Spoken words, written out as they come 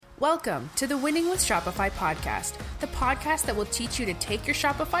Welcome to the Winning with Shopify podcast, the podcast that will teach you to take your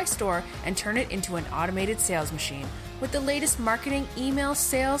Shopify store and turn it into an automated sales machine with the latest marketing, email,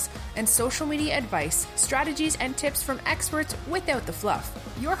 sales, and social media advice, strategies, and tips from experts without the fluff.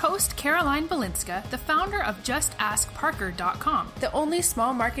 Your host, Caroline Balinska, the founder of JustAskParker.com, the only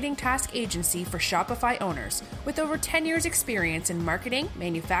small marketing task agency for Shopify owners. With over 10 years experience in marketing,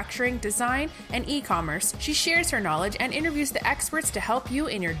 manufacturing, design, and e-commerce, she shares her knowledge and interviews the experts to help you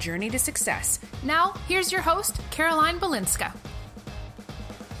in your journey to success. Now, here's your host, Caroline Balinska.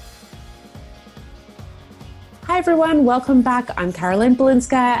 Hi everyone, welcome back. I'm Caroline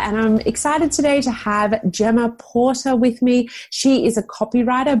Balinska and I'm excited today to have Gemma Porter with me. She is a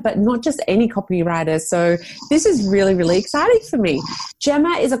copywriter, but not just any copywriter. So this is really, really exciting for me.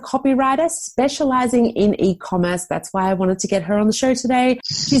 Gemma is a copywriter specializing in e-commerce. That's why I wanted to get her on the show today.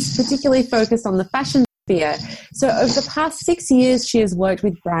 She's particularly focused on the fashion sphere. So over the past 6 years, she has worked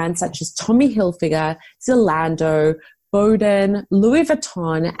with brands such as Tommy Hilfiger, Zalando, Boden, Louis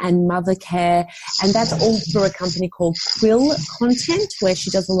Vuitton, and Mothercare. And that's all through a company called Quill Content, where she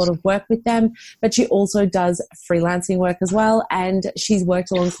does a lot of work with them, but she also does freelancing work as well. And she's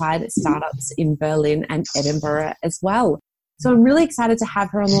worked alongside startups in Berlin and Edinburgh as well. So I'm really excited to have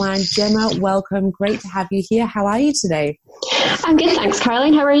her on the line. Gemma, welcome. Great to have you here. How are you today? I'm good, thanks,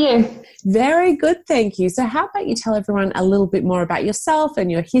 Caroline. How are you? Very good, thank you. So how about you tell everyone a little bit more about yourself and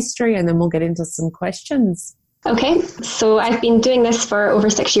your history, and then we'll get into some questions. Okay, so I've been doing this for over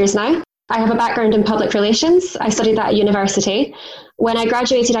 6 years now. I have a background in public relations. I studied that at university. When I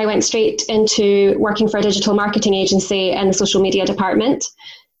graduated, I went straight into working for a digital marketing agency in the social media department.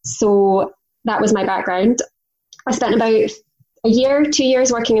 So that was my background. I spent about a year, 2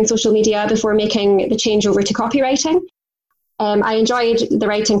 years working in social media before making the change over to copywriting. I enjoyed the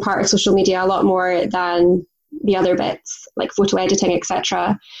writing part of social media a lot more than the other bits, like photo editing,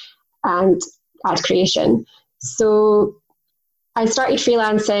 etc., and ad creation. So I started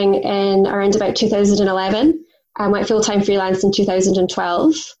freelancing in around about 2011 and went full-time freelance in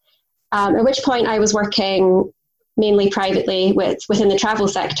 2012, at which point I was working mainly privately within the travel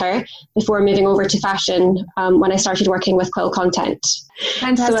sector before moving over to fashion when I started working with Quill Content.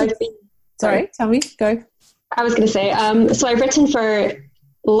 Fantastic. Sorry, tell me, go. I was going to say, so I've written for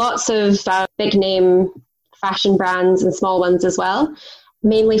lots of big name fashion brands and small ones as well,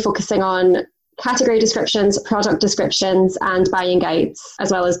 mainly focusing on category descriptions, product descriptions, and buying guides,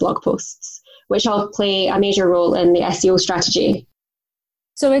 as well as blog posts, which all play a major role in the SEO strategy.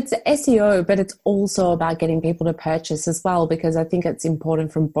 So it's SEO, but it's also about getting people to purchase as well, because I think it's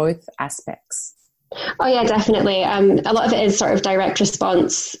important from both aspects. Oh yeah, definitely. A lot of it is sort of direct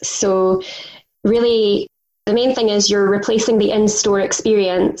response. So really, the main thing is you're replacing the in-store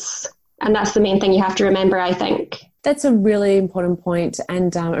experience, and that's the main thing you have to remember, I think. That's a really important point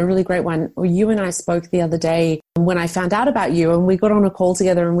and a really great one. You and I spoke the other day when I found out about you, and we got on a call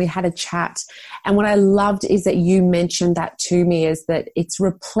together and we had a chat. And what I loved is that you mentioned that to me, is that it's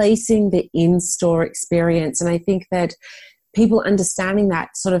replacing the in-store experience. And I think that people understanding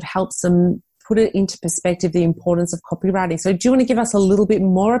that sort of helps them put it into perspective, the importance of copywriting. So do you want to give us a little bit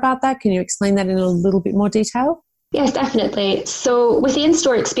more about that? Can you explain that in a little bit more detail? Yes, definitely. So with the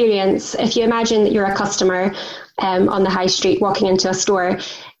in-store experience, if you imagine that you're a customer on the high street walking into a store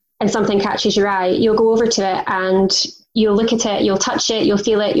and something catches your eye, you'll go over to it and you'll look at it, you'll touch it, you'll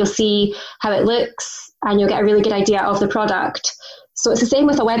feel it, you'll see how it looks, and you'll get a really good idea of the product. So it's the same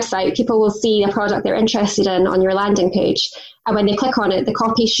with a website. People will see a product they're interested in on your landing page, and when they click on it, the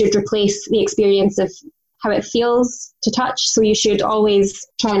copy should replace the experience of how it feels to touch. So you should always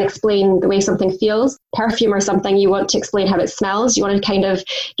try and explain the way something feels. Perfume or something, you want to explain how it smells. You want to kind of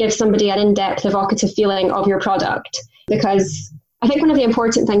give somebody an in-depth, evocative feeling of your product. Because I think one of the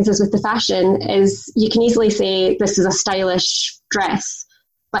important things is with the fashion is you can easily say this is a stylish dress,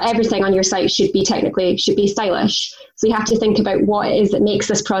 but everything on your site should be stylish. So you have to think about what it is that makes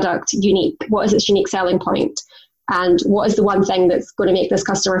this product unique. What is its unique selling point? And what is the one thing that's going to make this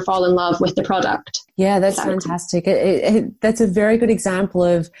customer fall in love with the product? Yeah, that's fantastic. That's a very good example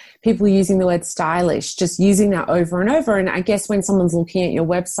of people using the word stylish, just using that over and over. And I guess when someone's looking at your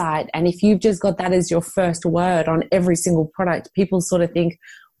website, and if you've just got that as your first word on every single product, people sort of think,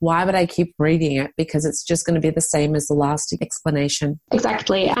 why would I keep reading it? Because it's just going to be the same as the last explanation.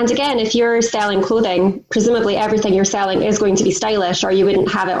 Exactly. And again, if you're selling clothing, presumably everything you're selling is going to be stylish, or you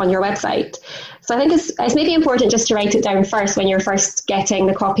wouldn't have it on your website. So I think it's maybe important just to write it down first when you're first getting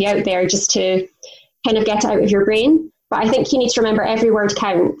the copy out there, just to kind of get it out of your brain. But I think you need to remember every word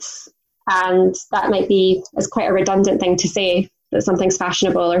counts. And that might be as quite a redundant thing to say, that something's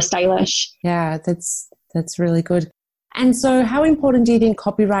fashionable or stylish. Yeah, that's really good. And so how important do you think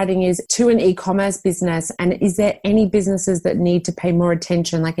copywriting is to an e-commerce business? And is there any businesses that need to pay more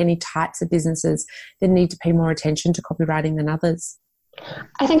attention, like any types of businesses that need to pay more attention to copywriting than others?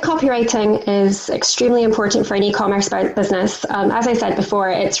 I think copywriting is extremely important for an e-commerce business. As I said before,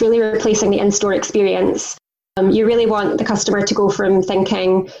 it's really replacing the in-store experience. You really want the customer to go from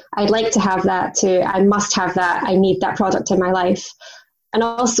thinking, I'd like to have that, to I must have that, I need that product in my life. And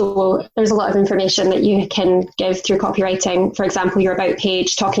also, there's a lot of information that you can give through copywriting. For example, your about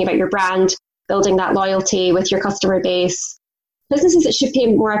page, talking about your brand, building that loyalty with your customer base. Businesses that should pay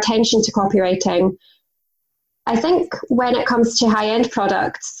more attention to copywriting. I think when it comes to high-end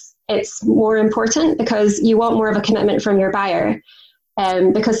products, it's more important because you want more of a commitment from your buyer.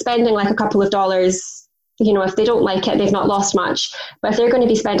 Because spending like a couple of dollars, if they don't like it, they've not lost much. But if they're going to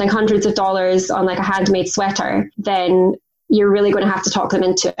be spending hundreds of dollars on like a handmade sweater, then you're really going to have to talk them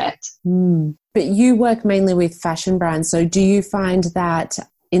into it. But you work mainly with fashion brands. So do you find that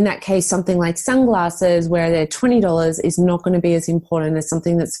in that case, something like sunglasses where they're $20 is not going to be as important as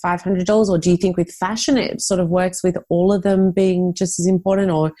something that's $500? Or do you think with fashion, it sort of works with all of them being just as important?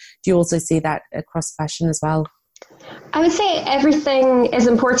 Or do you also see that across fashion as well? I would say everything is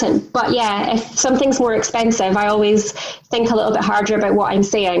important, but yeah, if something's more expensive, I always think a little bit harder about what I'm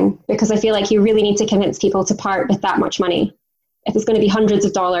saying, because I feel like you really need to convince people to part with that much money. If it's going to be hundreds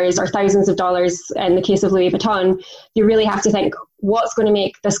of dollars or thousands of dollars in the case of Louis Vuitton, you really have to think, what's going to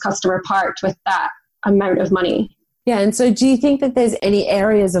make this customer part with that amount of money? Yeah, and so do you think that there's any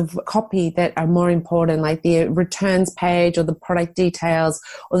areas of copy that are more important, like the returns page or the product details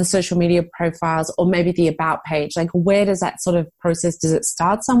or the social media profiles or maybe the about page? Like where does that sort of process, does it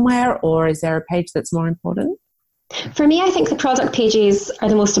start somewhere or is there a page that's more important? For me, I think the product pages are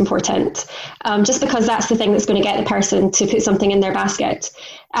the most important, just because that's the thing that's going to get the person to put something in their basket.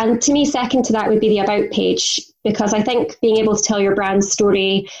 And to me, second to that would be the about page, because I think being able to tell your brand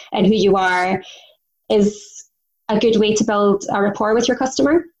story and who you are is a good way to build a rapport with your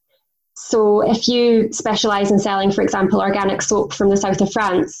customer. So if you specialize in selling, for example, organic soap from the south of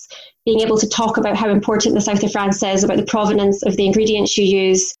France, being able to talk about how important the south of France is, about the provenance of the ingredients you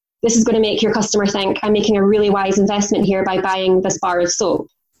use, this is going to make your customer think, I'm making a really wise investment here by buying this bar of soap.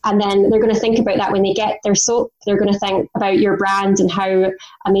 And then they're going to think about that when they get their soap. They're going to think about your brand and how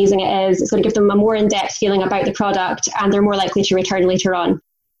amazing it is. It's going to give them a more in-depth feeling about the product, and they're more likely to return later on.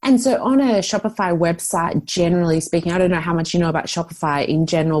 And so on a Shopify website, generally speaking, I don't know how much you know about Shopify in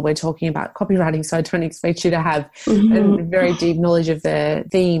general. We're talking about copywriting, so I don't expect you to have a very deep knowledge of the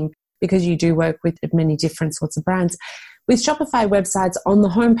theme because you do work with many different sorts of brands. With Shopify websites, on the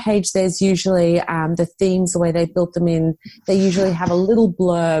homepage, there's usually the themes, the way they built them in, they usually have a little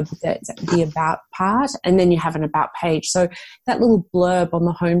blurb that's the about part, and then you have an about page. So that little blurb on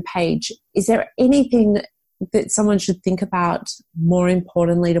the homepage, is there anything that someone should think about more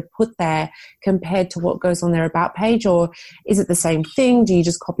importantly to put there compared to what goes on their about page? Or is it the same thing? Do you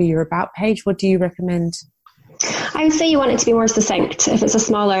just copy your about page? What do you recommend? I would say you want it to be more succinct if it's a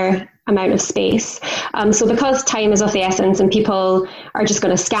smaller amount of space. So because time is of the essence and people are just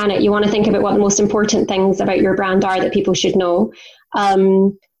going to scan it, you want to think about what the most important things about your brand are that people should know.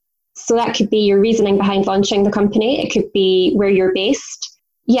 So that could be your reasoning behind launching the company. It could be where you're based.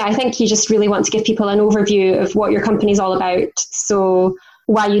 Yeah, I think you just really want to give people an overview of what your company's all about. So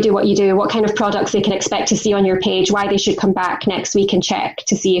why you do what you do, what kind of products they can expect to see on your page, why they should come back next week and check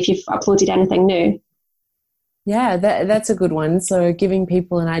to see if you've uploaded anything new. Yeah, that's a good one. So giving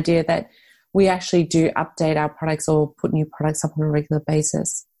people an idea that we actually do update our products or put new products up on a regular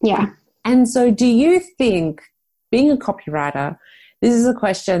basis. Yeah. And so do you think, being a copywriter, this is a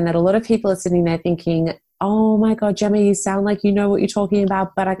question that a lot of people are sitting there thinking, oh my God, Gemma, you sound like you know what you're talking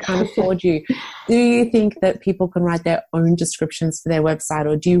about, but I can't afford you. Do you think that people can write their own descriptions for their website,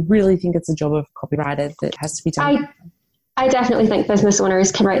 or do you really think it's a job of a copywriter that has to be done? I definitely think business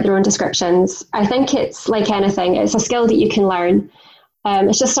owners can write their own descriptions. I think it's like anything. It's a skill that you can learn.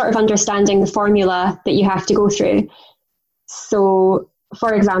 It's just sort of understanding the formula that you have to go through. So,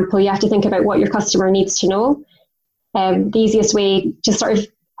 for example, you have to think about what your customer needs to know. The easiest way,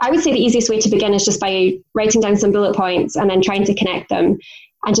 I would say the easiest way to begin is just by writing down some bullet points and then trying to connect them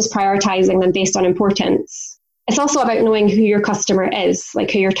and just prioritizing them based on importance. It's also about knowing who your customer is,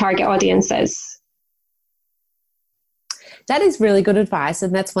 like who your target audience is. That is really good advice.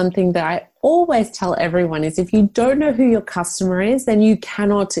 And that's one thing that I always tell everyone is if you don't know who your customer is, then you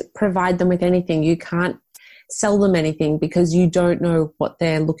cannot provide them with anything. You can't sell them anything because you don't know what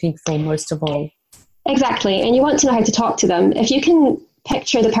they're looking for most of all. Exactly. And you want to know how to talk to them. If you can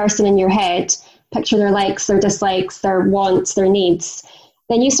picture the person in your head, picture their likes, their dislikes, their wants, their needs,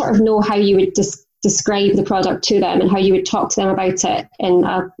 then you sort of know how you would describe the product to them and how you would talk to them about it in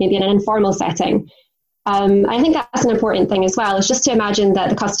maybe in an informal setting. I think that's an important thing as well. It's just to imagine that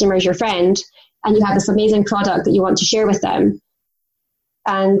the customer is your friend and you have this amazing product that you want to share with them.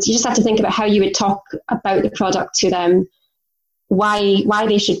 And you just have to think about how you would talk about the product to them, why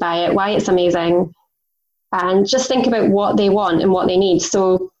they should buy it, why it's amazing, and just think about what they want and what they need.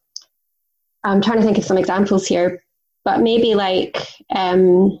 So I'm trying to think of some examples here, but maybe like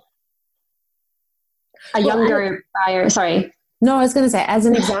a younger buyer. Sorry. No, I was going to say, as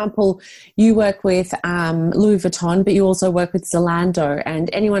an example, you work with Louis Vuitton, but you also work with Zalando.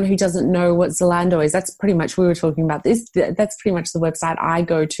 And anyone who doesn't know what Zalando is, that's pretty much, we were talking about this, that's pretty much the website I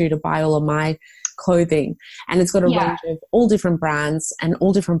go to buy all of my clothing. And it's got a range of all different brands and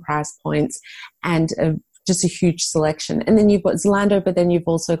all different price points and just a huge selection. And then you've got Zalando, but then you've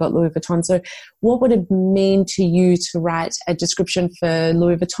also got Louis Vuitton. So what would it mean to you to write a description for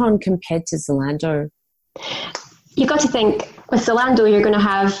Louis Vuitton compared to Zalando? You've got to think, with Zalando, you're going to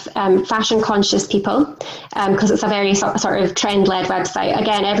have fashion-conscious people because it's a very sort of trend-led website.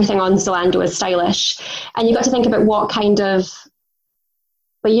 Again, everything on Zalando is stylish. And you've got to think about what kind of,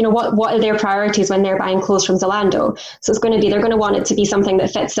 what are their priorities when they're buying clothes from Zalando? So it's going to be, they're going to want it to be something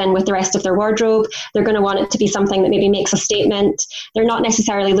that fits in with the rest of their wardrobe. They're going to want it to be something that maybe makes a statement. They're not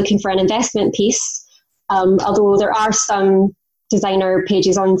necessarily looking for an investment piece, although there are some designer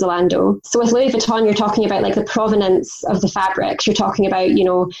pages on Zalando. So with Louis Vuitton, you're talking about like the provenance of the fabrics. You're talking about,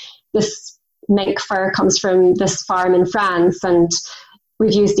 this mink fur comes from this farm in France, and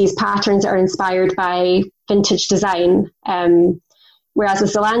we've used these patterns that are inspired by vintage design. Whereas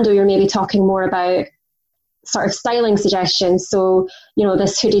with Zalando, you're maybe talking more about sort of styling suggestions. So,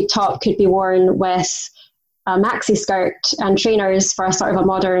 this hooded top could be worn with a maxi skirt and trainers for a sort of a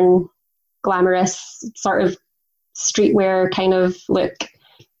modern, glamorous sort of streetwear kind of look.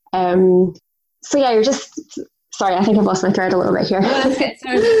 You're just, sorry, I think I've lost my thread a little bit here.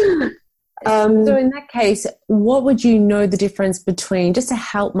 So in that case, what would you know the difference between, just to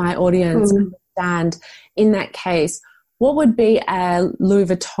help my audience understand, in that case, what would be a Louis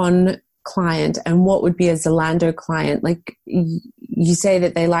Vuitton client and what would be a Zalando client? Like you say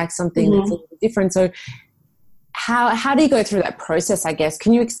that they like something that's a little different. So how do you go through that process, I guess?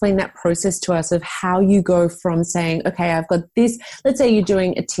 Can you explain that process to us of how you go from saying, okay, I've got this, let's say you're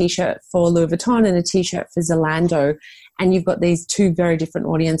doing a T-shirt for Louis Vuitton and a T-shirt for Zalando, and you've got these two very different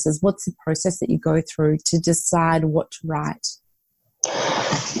audiences. What's the process that you go through to decide what to write?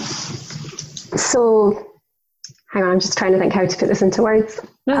 So, hang on, I'm just trying to think how to put this into words.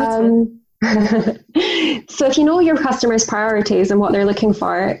 No, So if you know your customers' priorities and what they're looking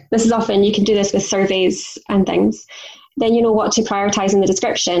for, this is often, you can do this with surveys and things, then you know what to prioritize in the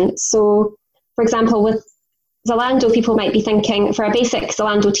description. So, for example, with Zalando, people might be thinking, for a basic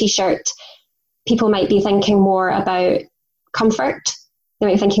Zalando t-shirt, people might be thinking more about comfort. They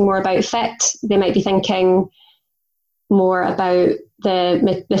might be thinking more about fit. They might be thinking more about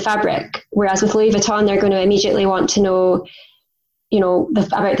the fabric. Whereas with Louis Vuitton, they're going to immediately want to know,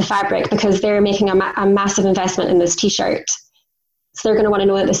 about the fabric, because they're making a massive investment in this t-shirt. So they're going to want to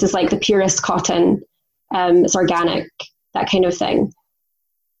know that this is like the purest cotton, it's organic, that kind of thing.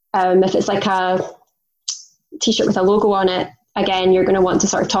 If it's like a t-shirt with a logo on it, again, you're going to want to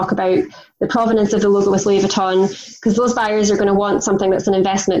sort of talk about the provenance of the logo with Louis Vuitton, because those buyers are going to want something that's an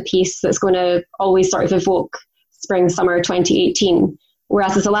investment piece that's going to always sort of evoke spring, summer 2018.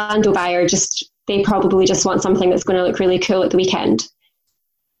 Whereas as a Zalando buyer, they probably just want something that's going to look really cool at the weekend.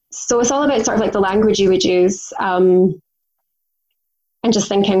 So it's all about sort of like the language you would use, and just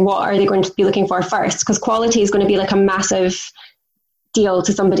thinking, what are they going to be looking for first? Because quality is going to be like a massive deal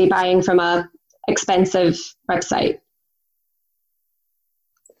to somebody buying from a expensive website.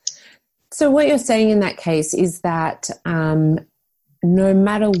 So what you're saying in that case is that no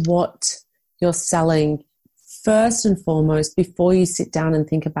matter what you're selling, first and foremost, before you sit down and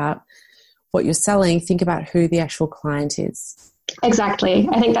think about what you're selling, think about who the actual client is. Exactly.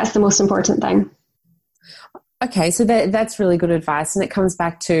 I think that's the most important thing. Okay, so that's really good advice. And it comes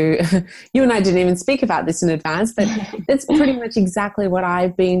back to, you and I didn't even speak about this in advance, but that's pretty much exactly what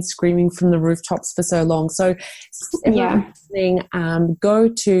I've been screaming from the rooftops for so long. So everyone listening, go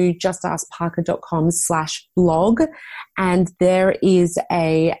to justaskparker.com/blog, and there is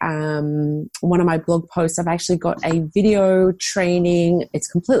one of my blog posts. I've actually got a video training. It's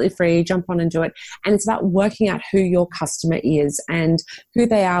completely free. Jump on and do it. And it's about working out who your customer is and who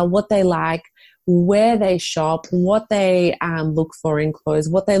they are, what they like, where they shop, what they look for in clothes,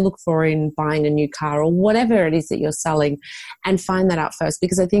 what they look for in buying a new car, or whatever it is that you're selling, and find that out first.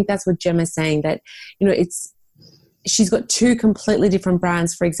 Because I think that's what Gemma's saying, that, it's she's got two completely different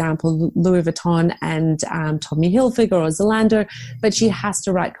brands, for example, Louis Vuitton and Tommy Hilfiger or Zalando, but she has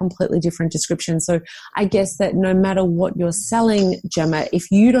to write completely different descriptions. So I guess that no matter what you're selling, Gemma,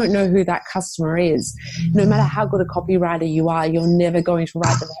 if you don't know who that customer is, no matter how good a copywriter you are, you're never going to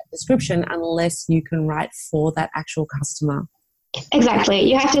write the right description unless you can write for that actual customer. Exactly.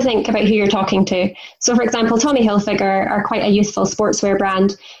 You have to think about who you're talking to. So, for example, Tommy Hilfiger are quite a youthful sportswear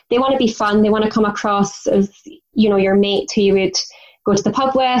brand. They want to be fun. They want to come across as, your mate who you would go to the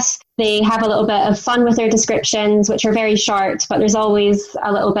pub with. They have a little bit of fun with their descriptions, which are very short, but there's always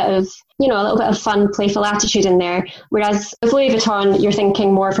a little bit of fun, playful attitude in there. Whereas with Louis Vuitton, you're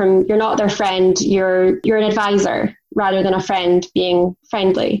thinking more from, you're not their friend, you're an advisor rather than a friend being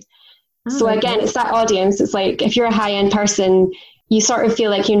friendly. So again, it's that audience. It's like if you're a high-end person, you sort of feel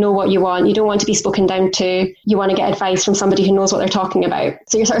like you know what you want. You don't want to be spoken down to. You want to get advice from somebody who knows what they're talking about.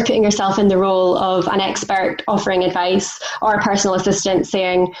 So you're sort of putting yourself in the role of an expert offering advice, or a personal assistant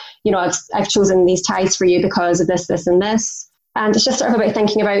saying, I've chosen these ties for you because of this, this, and this. And it's just sort of about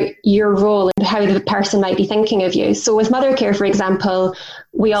thinking about your role and how the person might be thinking of you. So with Mothercare, for example,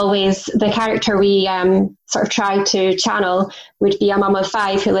 the character we sort of try to channel would be a mum of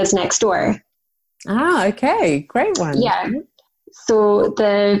 5 who lives next door. Ah, okay. Great one. Yeah. So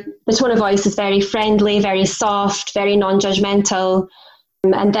the tone of voice is very friendly, very soft, very non-judgmental.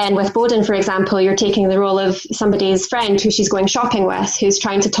 And then with Boden, for example, you're taking the role of somebody's friend who she's going shopping with, who's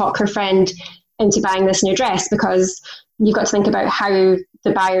trying to talk her friend into buying this new dress, because you've got to think about how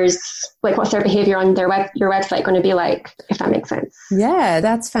the buyers, like what's their behavior on your website going to be like, if that makes sense. Yeah,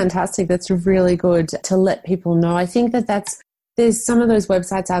 that's fantastic. That's really good to let people know. I think there's some of those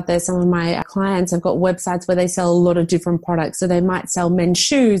websites out there. Some of my clients have got websites where they sell a lot of different products. So they might sell men's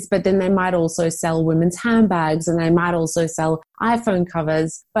shoes, but then they might also sell women's handbags, and they might also sell iPhone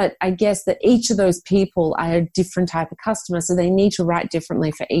covers. But I guess that each of those people are a different type of customer. So they need to write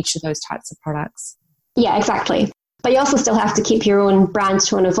differently for each of those types of products. Yeah, exactly. But you also still have to keep your own brand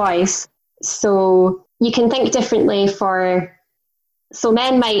tone of voice. So you can think differently so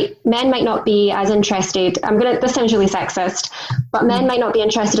men might not be as interested. This sounds really sexist, but men might not be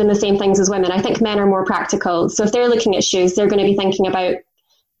interested in the same things as women. I think men are more practical. So if they're looking at shoes, they're going to be thinking about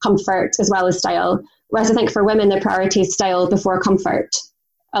comfort as well as style. Whereas I think for women, the priority is style before comfort.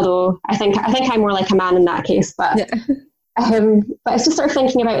 Although I think I'm more like a man in that case, but yeah. But it's just sort of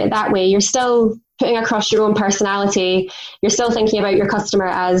thinking about it that way. You're still putting across your own personality. You're still thinking about your customer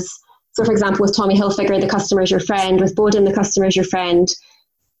as, so for example, with Tommy Hilfiger, the customer is your friend. With Boden, the customer is your friend.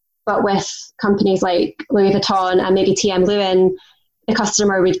 But with companies like Louis Vuitton and maybe TM Lewin, the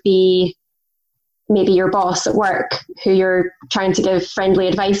customer would be maybe your boss at work who you're trying to give friendly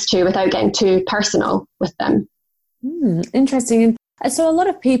advice to without getting too personal with them. Interesting. And so a lot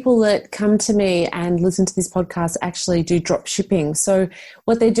of people that come to me and listen to this podcast actually do drop shipping. So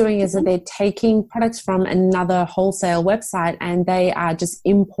what they're doing is that they're taking products from another wholesale website and they are just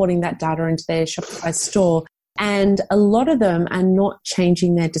importing that data into their Shopify store. And a lot of them are not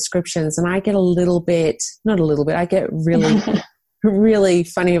changing their descriptions. And I get I get really, really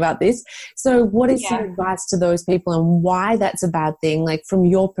funny about this. So what is your advice to those people and why that's a bad thing, like from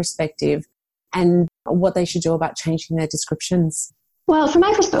your perspective, and what they should do about changing their descriptions? Well, from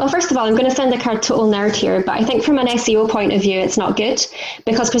my perspective, first of all, I'm going to sound like a total nerd here, but I think from an SEO point of view, it's not good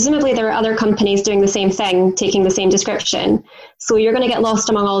because presumably there are other companies doing the same thing, taking the same description. So you're going to get lost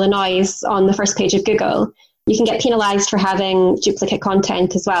among all the noise on the first page of Google. You can get penalized for having duplicate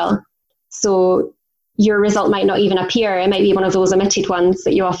content as well. So your result might not even appear. It might be one of those omitted ones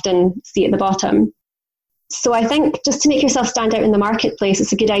that you often see at the bottom. So I think just to make yourself stand out in the marketplace,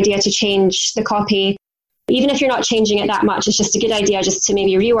 it's a good idea to change the copy. Even if you're not changing it that much, it's just a good idea just to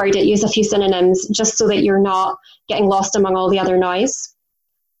maybe reword it, use a few synonyms, just so that you're not getting lost among all the other noise.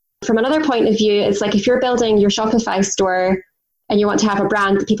 From another point of view, it's like if you're building your Shopify store and you want to have a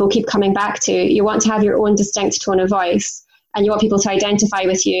brand that people keep coming back to, you want to have your own distinct tone of voice and you want people to identify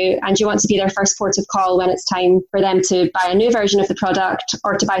with you and you want to be their first port of call when it's time for them to buy a new version of the product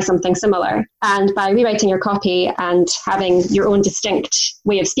or to buy something similar. And by rewriting your copy and having your own distinct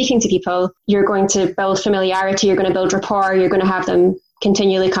way of speaking to people, you're going to build familiarity, you're going to build rapport, you're going to have them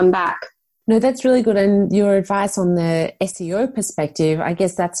continually come back. No, that's really good. And your advice on the SEO perspective, I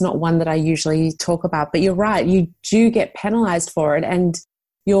guess that's not one that I usually talk about, but you're right. You do get penalized for it and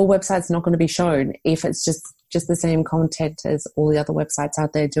your website's not going to be shown if it's just the same content as all the other websites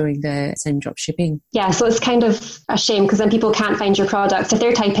out there doing the same drop shipping. Yeah, so it's kind of a shame because then people can't find your products. If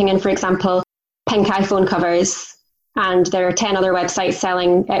they're typing in, for example, pink iPhone covers and there are 10 other websites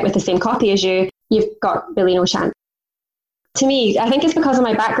selling it with the same copy as you, you've got really no chance. To me, I think it's because of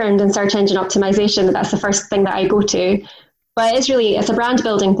my background in search engine optimization that's the first thing that I go to. But it's a brand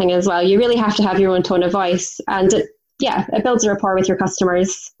building thing as well. You really have to have your own tone of voice. And it builds a rapport with your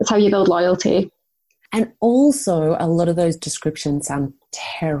customers. It's how you build loyalty. And also, a lot of those descriptions sound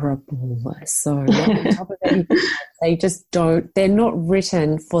terrible. So on top of everything, they're not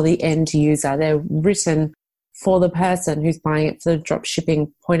written for the end user. They're written for the person who's buying it for the drop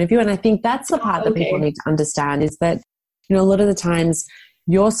shipping point of view. And I think that's the part that people need to understand is that, a lot of the times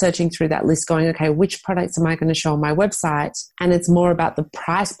you're searching through that list going, okay, which products am I going to show on my website? And it's more about the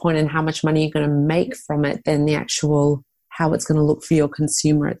price point and how much money you're going to make from it than the actual how it's going to look for your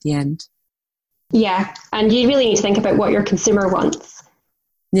consumer at the end. Yeah. And you really need to think about what your consumer wants.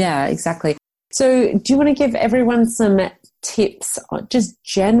 Yeah, exactly. So do you want to give everyone some tips just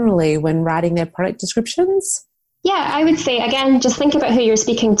generally when writing their product descriptions? Yeah, I would say, again, just think about who you're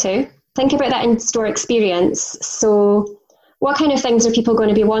speaking to. Think about that in-store experience. So what kind of things are people going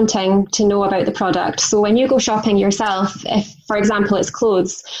to be wanting to know about the product? So when you go shopping yourself, if, for example, it's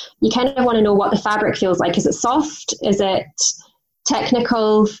clothes, you kind of want to know what the fabric feels like. Is it soft? Is it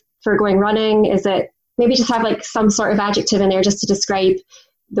technical for going running? Is it maybe just have like some sort of adjective in there just to describe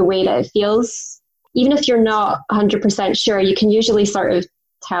the way that it feels? Even if you're not 100% sure, you can usually sort of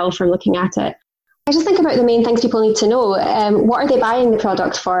tell from looking at it. I just think about the main things people need to know. What are they buying the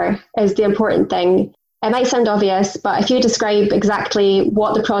product for is the important thing. It might sound obvious, but if you describe exactly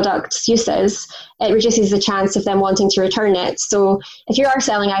what the product's use is, it reduces the chance of them wanting to return it. So if you are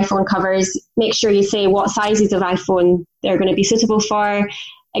selling iPhone covers, make sure you say what sizes of iPhone they're going to be suitable for,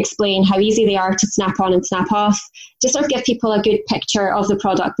 explain how easy they are to snap on and snap off. Just sort of give people a good picture of the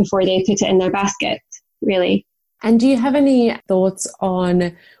product before they put it in their basket, really. And do you have any thoughts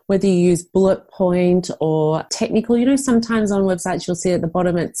on whether you use bullet point or technical? Sometimes on websites you'll see at the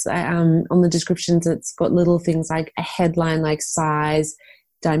bottom, it's on the descriptions, it's got little things like a headline like size,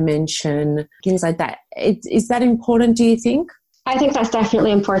 dimension, things like that. Is that important, do you think? I think that's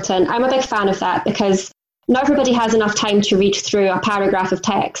definitely important. I'm a big fan of that because not everybody has enough time to read through a paragraph of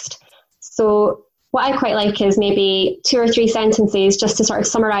text. So what I quite like is maybe 2 or 3 sentences just to sort of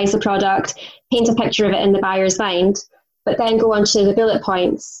summarize the product, paint a picture of it in the buyer's mind, but then go on to the bullet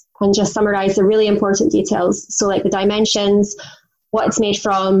points and just summarize the really important details. So like the dimensions, what it's made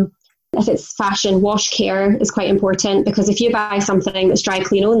from, if it's fashion, wash care is quite important because if you buy something that's dry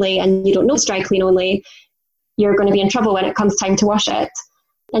clean only and you don't know it's dry clean only, you're going to be in trouble when it comes time to wash it.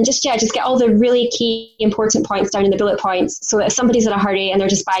 And just get all the really key important points down in the bullet points so that if somebody's in a hurry and they're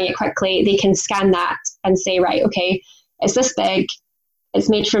just buying it quickly, they can scan that and say, right, okay, it's this big, it's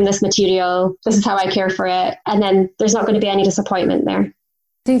made from this material, this is how I care for it. And then there's not going to be any disappointment there.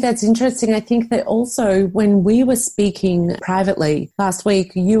 I think that's interesting. I think that also when we were speaking privately last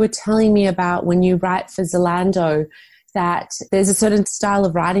week, you were telling me about when you write for Zalando that there's a certain style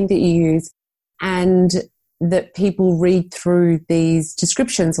of writing that you use and that people read through these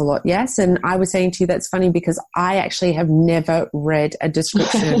descriptions a lot, yes? And I was saying to you that's funny because I actually have never read a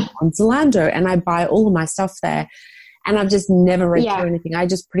description on Zalando and I buy all of my stuff there and I've just never read through anything. I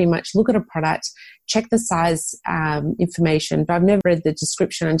just pretty much look at a product, check the size information, but I've never read the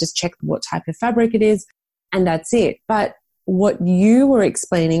description and just check what type of fabric it is and that's it. But what you were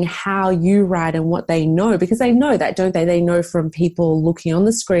explaining, how you write and what they know, because they know that, don't they? They know from people looking on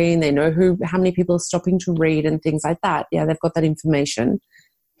the screen, they know how many people are stopping to read and things like that. Yeah, they've got that information.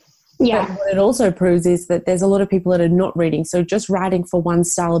 Yeah. But what it also proves is that there's a lot of people that are not reading. So just writing for one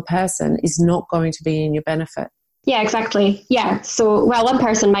style of person is not going to be in your benefit. Yeah, exactly. Yeah. So, one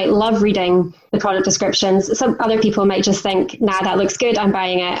person might love reading the product descriptions. Some other people might just think, nah, that looks good. I'm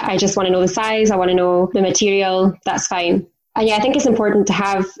buying it. I just want to know the size. I want to know the material. That's fine. And yeah, I think it's important to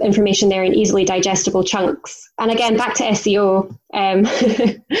have information there in easily digestible chunks. And again, back to SEO,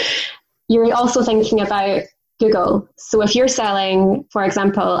 you're also thinking about Google. So if you're selling, for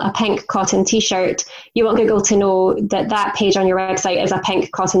example, a pink cotton t-shirt, you want Google to know that that page on your website is a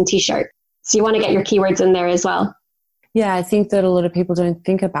pink cotton t-shirt. So you want to get your keywords in there as well. Yeah, I think that a lot of people don't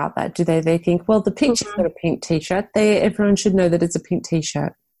think about that, do they? They think, well, the picture's got a pink t-shirt. Everyone should know that it's a pink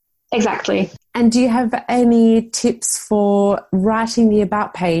t-shirt. Exactly. And do you have any tips for writing the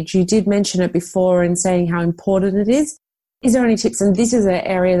about page? You did mention it before and saying how important it is. Is there any tips? And this is an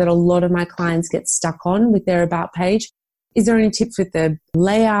area that a lot of my clients get stuck on with their about page. Is there any tips with the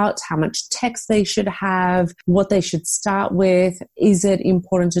layout, how much text they should have, what they should start with? Is it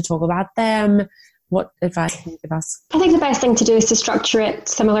important to talk about them? What advice can you give us? I think the best thing to do is to structure it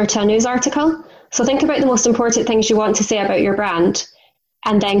similar to a news article. So think about the most important things you want to say about your brand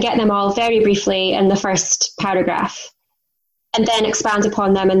and then get them all very briefly in the first paragraph and then expand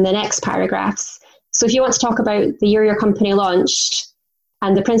upon them in the next paragraphs. So if you want to talk about the year your company launched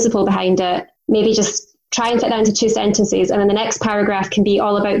and the principle behind it, maybe just try and fit that into 2 sentences. And then the next paragraph can be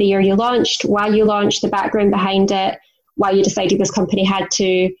all about the year you launched, why you launched, the background behind it, why you decided this company had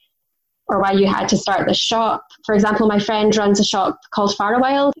to, or why you had to start this shop. For example, my friend runs a shop called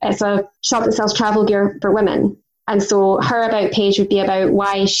Farawile. It's a shop that sells travel gear for women. And so her about page would be about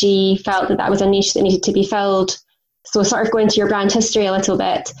why she felt that was a niche that needed to be filled. So sort of going to your brand history a little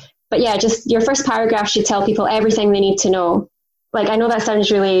bit. But yeah, just your first paragraph should tell people everything they need to know. Like, I know that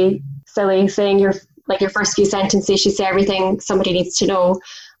sounds really silly saying your first few sentences should say everything somebody needs to know.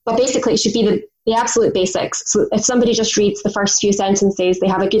 But basically it should be the absolute basics. So if somebody just reads the first few sentences, they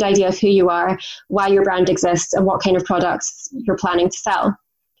have a good idea of who you are, why your brand exists, and what kind of products you're planning to sell.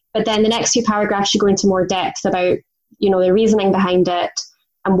 But then the next few paragraphs should go into more depth about, the reasoning behind it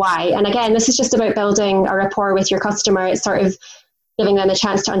and why. And again, this is just about building a rapport with your customer. It's sort of giving them a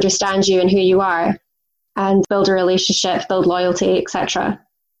chance to understand you and who you are and build a relationship, build loyalty, etc.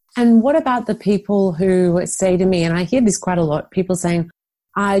 And what about the people who say to me, and I hear this quite a lot, people saying,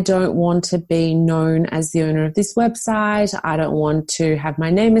 I don't want to be known as the owner of this website. I don't want to have my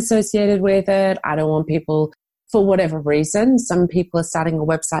name associated with it. I don't want people, for whatever reason. Some people are starting a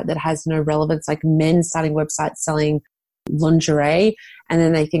website that has no relevance, like men starting websites selling lingerie, and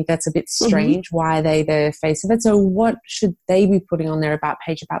then they think that's a bit strange. Why are they the face of it? So what should they be putting on their about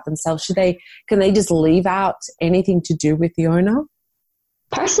page about themselves? Can they just leave out anything to do with the owner?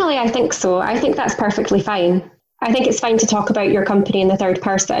 Personally, I think so. I think that's perfectly fine. I think it's fine to talk about your company in the third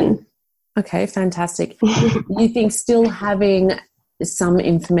person. Okay, fantastic. You think still having some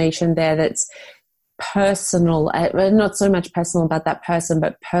information there that's personal, not so much personal about that person,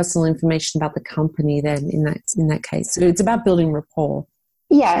 but personal information about the company then in that case. So it's about building rapport.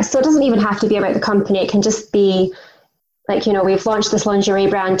 Yeah, so it doesn't even have to be about the company. It can just be like, we've launched this lingerie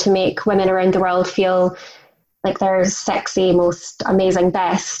brand to make women around the world feel like they're sexy, most amazing,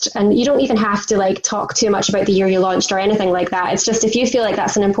 best. And you don't even have to talk too much about the year you launched or anything like that. It's just if you feel like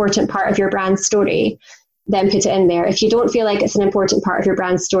that's an important part of your brand story, then put it in there. If you don't feel like it's an important part of your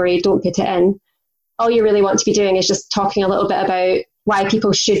brand story, don't put it in. All you really want to be doing is just talking a little bit about why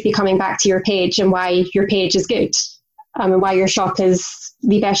people should be coming back to your page and why your page is good, and why your shop is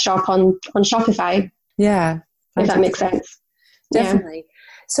the best shop on Shopify. Yeah. If that makes sense. Definitely. Yeah.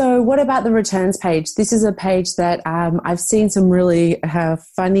 So what about the returns page? This is a page that I've seen some really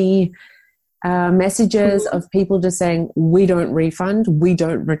funny messages of people just saying, we don't refund, we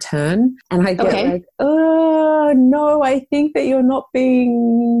don't return. And I get oh, no, I think that you're not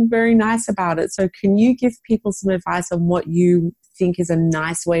being very nice about it. So can you give people some advice on what you think is a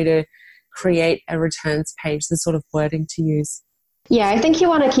nice way to create a returns page, the sort of wording to use? Yeah, I think you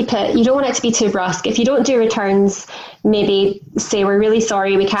want to keep it, you don't want it to be too brusque. If you don't do returns, maybe say, we're really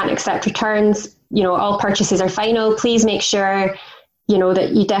sorry, we can't accept returns. All purchases are final. Please make sure,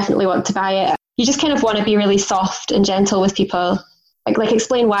 that you definitely want to buy it. You just kind of want to be really soft and gentle with people. Like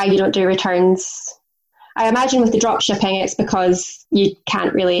explain why you don't do returns. I imagine with the drop shipping, it's because you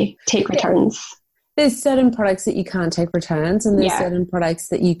can't really take returns. There's certain products that you can't take returns, and there's certain products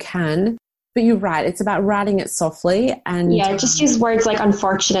that you can. But you're right, it's about writing it softly. And just use words like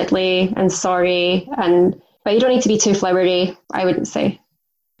unfortunately and sorry, but you don't need to be too flowery, I wouldn't say.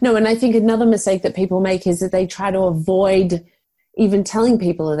 No, and I think another mistake that people make is that they try to avoid even telling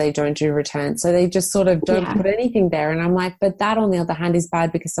people that they don't do returns. So they just sort of don't put anything there. And I'm like, but that on the other hand is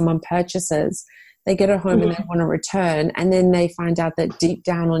bad, because someone purchases, they get it home and they want to return, and then they find out that deep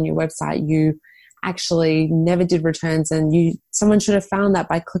down on your website you actually never did returns, and someone should have found that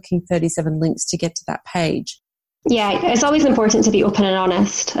by clicking 37 links to get to that page. Yeah, it's always important to be open and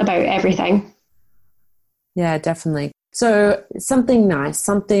honest about everything. Yeah, definitely. So something nice,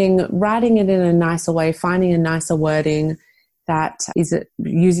 writing it in a nicer way, finding a nicer wording that is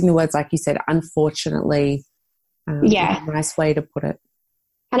using the words like you said, unfortunately, a nice way to put it.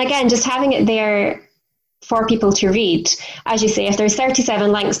 And again, just having it there for people to read. As you say, if there's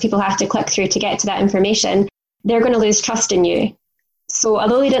 37 links people have to click through to get to that information, they're going to lose trust in you. So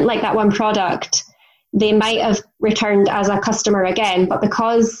although they didn't like that one product, they might have returned as a customer again, but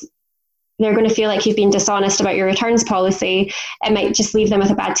because they're going to feel like you've been dishonest about your returns policy, it might just leave them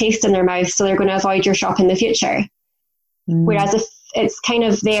with a bad taste in their mouth, so they're going to avoid your shop in the future. Whereas if it's kind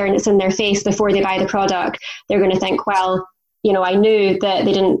of there and it's in their face before they buy the product, they're going to think, well, I knew that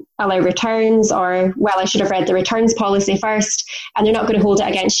they didn't allow returns, or, well, I should have read the returns policy first, and they're not going to hold it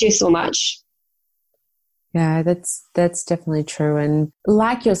against you so much. Yeah, that's definitely true. And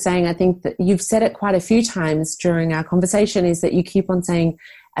like you're saying, I think that you've said it quite a few times during our conversation, is that you keep on saying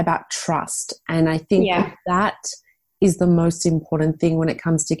about trust. And I think that is the most important thing when it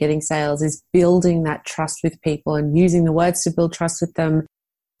comes to getting sales, is building that trust with people and using the words to build trust with them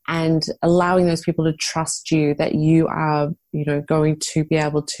and allowing those people to trust you that you are, going to be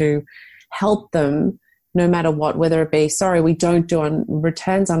able to help them no matter what, whether it be, sorry, we don't do on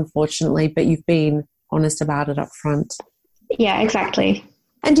returns, unfortunately, but you've been honest about it up front. Yeah, exactly.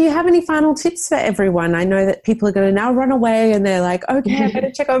 And do you have any final tips for everyone? I know that people are going to now run away and they're like, okay, I better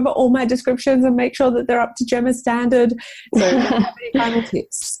check over all my descriptions and make sure that they're up to Gemma's standard. So do you have any final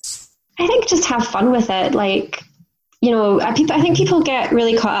tips? I think just have fun with it. I think people get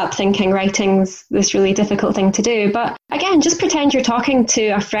really caught up thinking writing's this really difficult thing to do. But again, just pretend you're talking to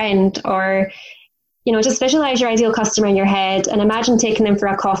a friend, or, just visualize your ideal customer in your head and imagine taking them for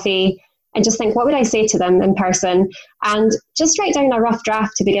a coffee and just think, what would I say to them in person? And just write down a rough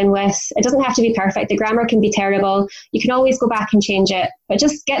draft to begin with. It doesn't have to be perfect. The grammar can be terrible. You can always go back and change it, but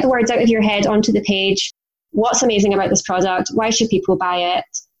just get the words out of your head onto the page. What's amazing about this product? Why should people buy it?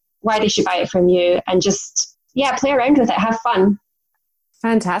 Why they should buy it from you? And just, play around with it. Have fun.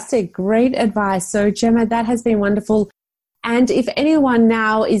 Fantastic. Great advice. So Gemma, that has been wonderful. And if anyone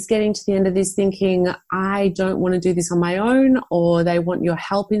now is getting to the end of this thinking, I don't want to do this on my own, or they want your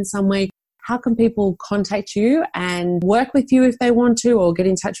help in some way, how can people contact you and work with you if they want to, or get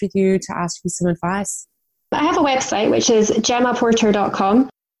in touch with you to ask you some advice? I have a website, which is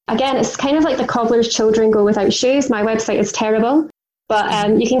gemmaporter.com. Again, it's kind of like the cobbler's children go without shoes. My website is terrible, but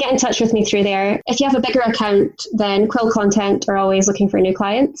you can get in touch with me through there. If you have a bigger account, then Quill Content are always looking for new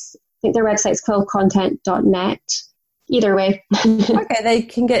clients. I think their website is quillcontent.net. Either way. Okay, they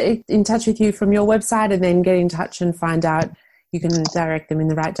can get in touch with you from your website and then get in touch and find out. You can direct them in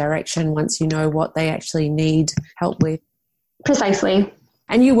the right direction once you know what they actually need help with. Precisely.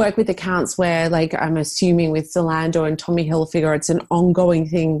 And you work with accounts where, like, I'm assuming with Zalando and Tommy Hilfiger, it's an ongoing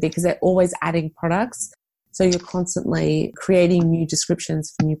thing because they're always adding products. So you're constantly creating new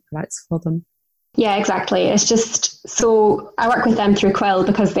descriptions for new products for them. Yeah, exactly. It's just, so I work with them through Quill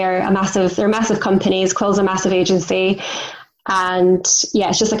because they're massive companies. Quill's a massive agency. And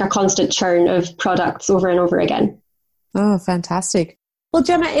it's just like a constant churn of products over and over again. Oh, fantastic. Well,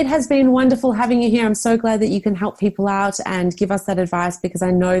 Gemma, it has been wonderful having you here. I'm so glad that you can help people out and give us that advice, because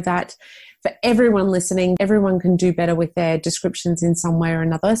I know that for everyone listening, everyone can do better with their descriptions in some way or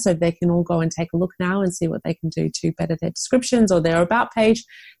another. So they can all go and take a look now and see what they can do to better their descriptions or their about page.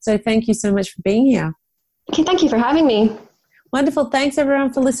 So thank you so much for being here. Okay, thank you for having me. Wonderful. Thanks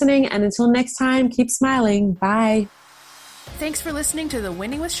everyone for listening. And until next time, keep smiling. Bye. Thanks for listening to the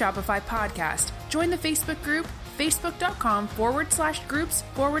Winning with Shopify podcast. Join the Facebook group,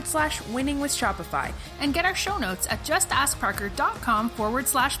 facebook.com/groups/winning with Shopify. And get our show notes at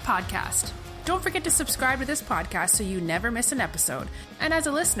justaskparker.com/podcast. Don't forget to subscribe to this podcast so you never miss an episode. And as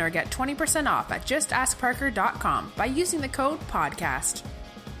a listener, get 20% off at justaskparker.com by using the code podcast.